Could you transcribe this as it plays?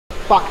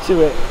back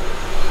to it.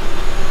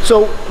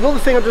 So another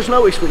thing I just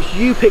noticed, which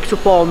you picked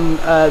up on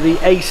the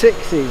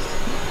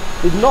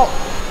A6s, they've not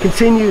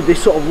continued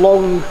this sort of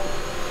long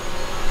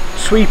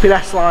sweeping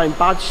S-line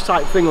badge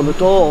type thing on the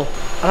door,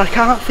 and I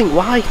can't think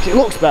why, 'cause it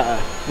looks better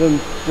than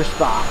just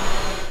that.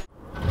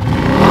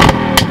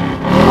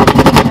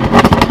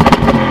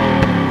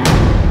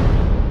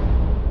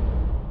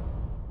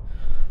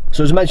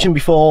 So as I mentioned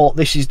before,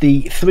 this is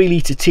the 3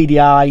 litre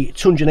TDI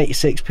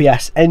 286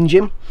 PS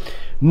engine,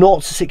 0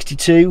 to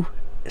 62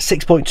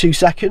 6.2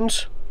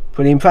 seconds,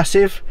 pretty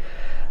impressive.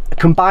 A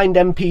combined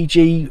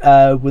MPG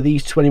with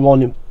these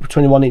 21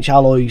 inch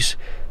alloys,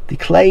 they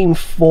claim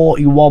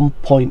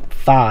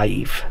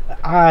 41.5.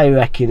 I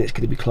reckon it's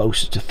going to be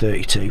closer to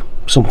 32,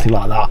 something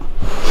like that.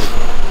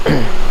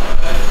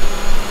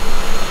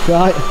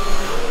 Right,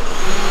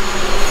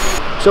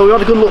 so we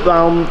had a good look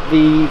round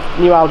the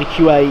new Audi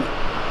Q8.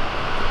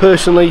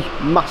 Personally,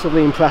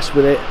 massively impressed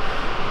with it.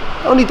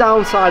 Only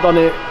downside on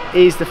it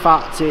is the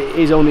fact it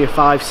is only a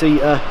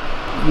 5-seater.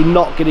 You're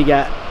not going to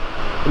get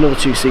another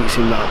 2 seats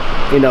in that.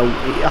 You know,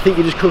 I think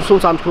you just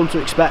sometimes come to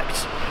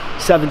expect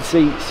 7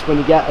 seats when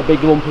you get a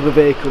big lump of a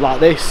vehicle like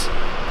this.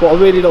 But I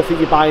really don't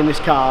think you're buying this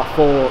car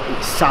for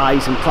its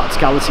size and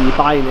practicality. You're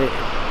buying it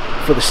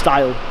for the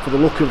style, for the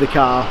look of the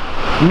car.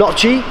 Not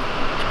cheap,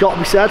 it's got to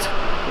be said.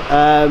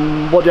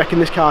 What do you reckon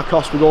this car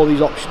costs with all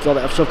these options on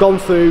it? So I've gone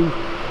through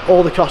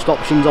all the cost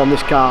options on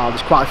this car.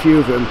 There's quite a few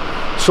of them,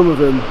 some of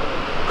them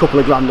a couple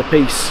of grand a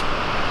piece.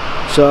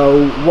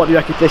 So what do you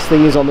reckon this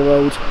thing is on the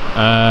road?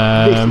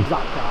 This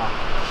exact car,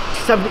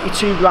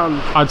 72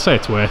 grand. I'd say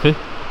it's worth it.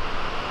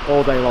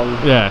 All day long.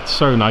 Yeah, it's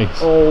so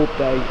nice. All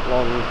day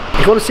long.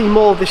 If you want to see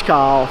more of this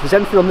car, if there's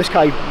anything on this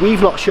car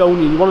we've not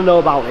shown you, you want to know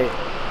about it,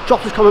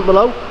 drop us a comment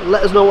below,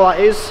 let us know what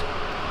that is,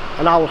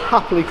 and I will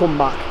happily come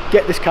back,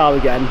 get this car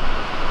again,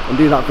 and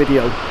do that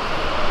video.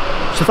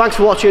 So thanks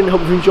for watching,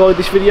 hope you've enjoyed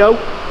this video,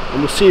 and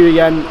we'll see you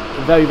again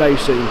very, very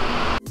soon.